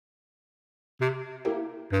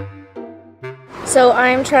So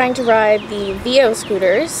I'm trying to ride the VEO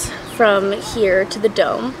scooters from here to the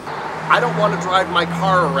Dome. I don't want to drive my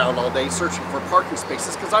car around all day searching for parking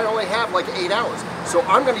spaces because I only have like 8 hours. So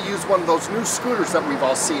I'm going to use one of those new scooters that we've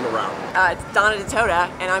all seen around. It's Donna Ditota,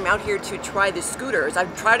 and I'm out here to try the scooters.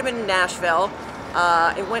 I've tried them in Nashville.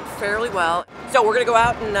 It went fairly well. So we're going to go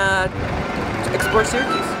out and explore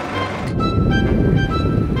Syracuse.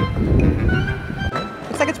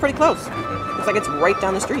 Looks like it's pretty close. Looks like it's right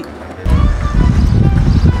down the street.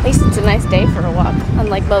 At least it's a nice day for a walk,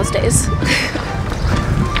 unlike most days.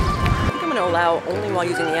 I'm going to allow only while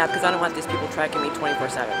using the app because I don't want these people tracking me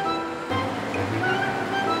 24/7.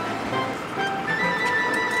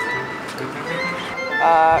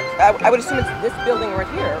 I would assume it's this building right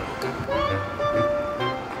here.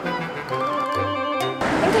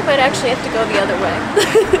 I think I might actually have to go the other way.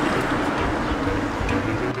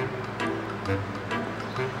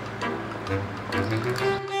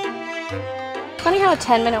 Funny how a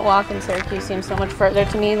 10-minute walk in Syracuse seems so much further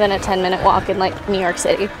to me than a 10-minute walk in like New York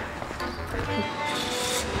City.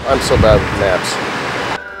 I'm so bad with maps.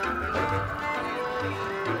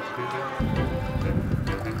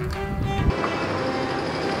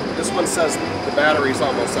 This one says the battery's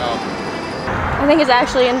almost out. I think it's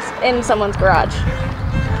actually in someone's garage.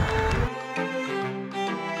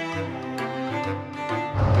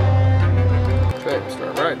 Okay,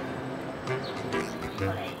 start riding.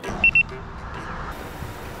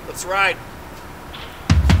 Let's ride.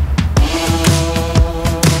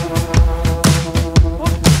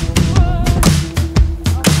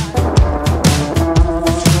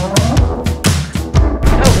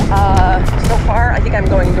 So far I think I'm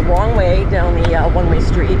going the wrong way down the one-way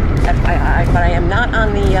street, FYI, but I am not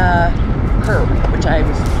on the curb, which I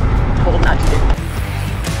was told not to do.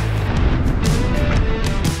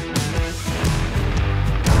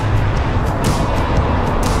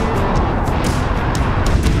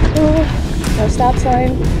 No stop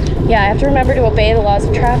sign. Yeah, I have to remember to obey the laws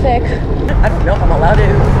of traffic. I don't know if I'm allowed to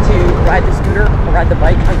ride the scooter or ride the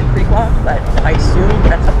bike on the creek walk, but I assume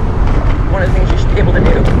that's one of the things you should be able to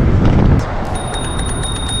do.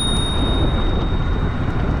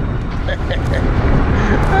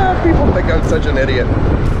 People think I'm such an idiot.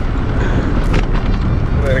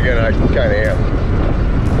 Then again, I kind of am.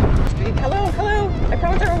 Street, hello, hello. I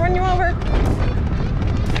promise I won't run you over.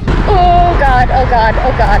 Oh god, oh god,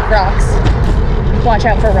 oh god, rocks. Watch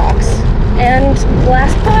out for rocks. And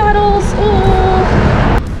glass bottles. Ooh.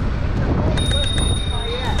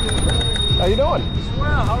 How you doing?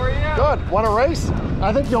 Well, how are you? Good. Want to race?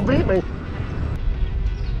 I think you'll beat me.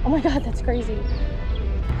 Oh my god, that's crazy.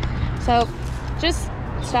 So, just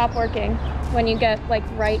stop working when you get like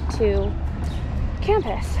right to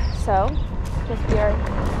campus. So, just we are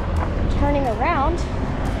turning around,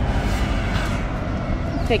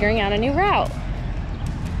 figuring out a new route.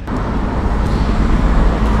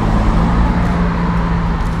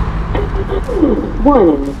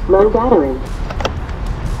 Warning, low battery.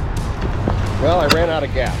 Well, I ran out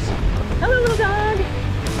of gas. Hello, little dog.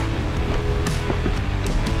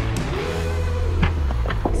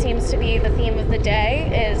 Seems to be the theme of the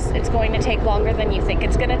day is it's going to take longer than you think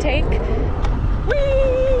it's going to take.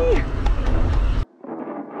 Whee!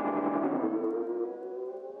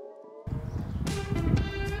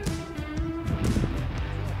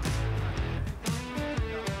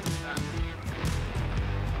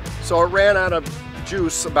 So I ran out of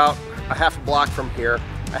juice about a half a block from here.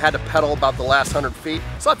 I had to pedal about the last 100 feet.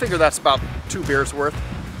 So I figure that's about 2 beers worth.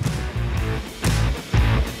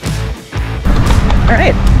 All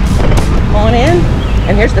right, pulling in,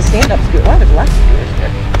 and here's the stand-up scooter. Wow, there's lots of scooters here.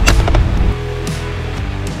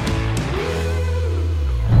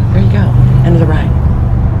 There you go, end of the ride.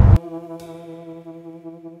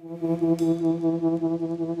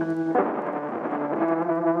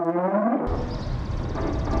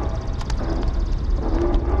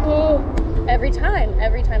 Oh, every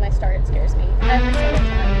time I start it scares me. Every single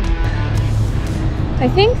time. I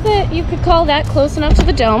think that you could call that close enough to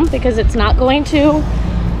the Dome because it's not going to...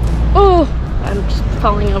 Oh, I'm just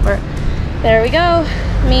falling over. There we go.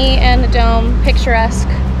 Me and the Dome, picturesque.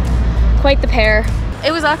 Quite the pair.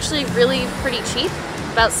 It was actually really pretty cheap.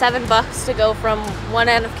 About $7 to go from one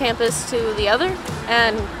end of campus to the other.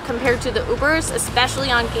 And compared to the Ubers, especially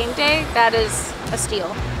on game day, that is a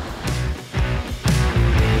steal.